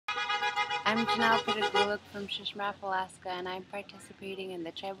I'm Janelle Pootoogooluk from Shishmap, Alaska, and I'm participating in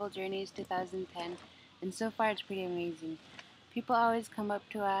the Tribal Journeys 2010, and so far it's pretty amazing. People always come up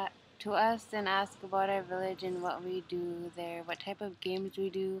to us and ask about our village and what we do there, what type of games we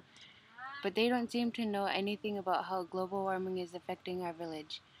do, but they don't seem to know anything about how global warming is affecting our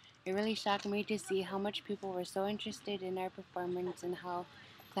village. It really shocked me to see how much people were so interested in our performance and how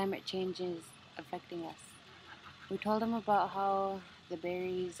climate change is affecting us. We told them about how the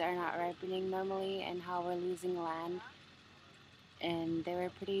berries are not ripening normally and how we're losing land, and they were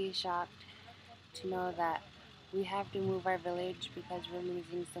pretty shocked to know that we have to move our village because we're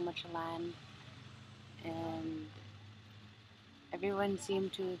losing so much land. And everyone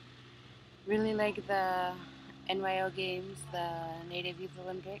seemed to really like the NYO games, the Native Youth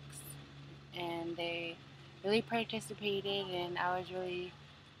Olympics, and they really participated, and I was really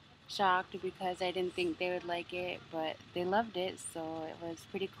shocked because I didn't think they would like it, but they loved it, so it was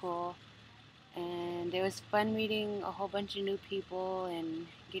pretty cool. And it was fun meeting a whole bunch of new people and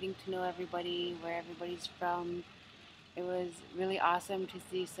getting to know everybody, where everybody's from. It was really awesome to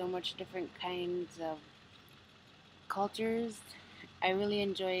see so much different kinds of cultures. I really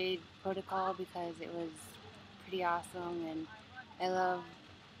enjoyed protocol because it was pretty awesome, and I love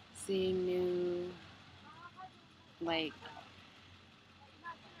seeing new like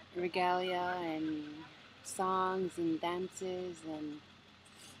regalia and songs and dances, and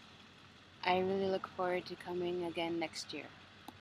I really look forward to coming again next year.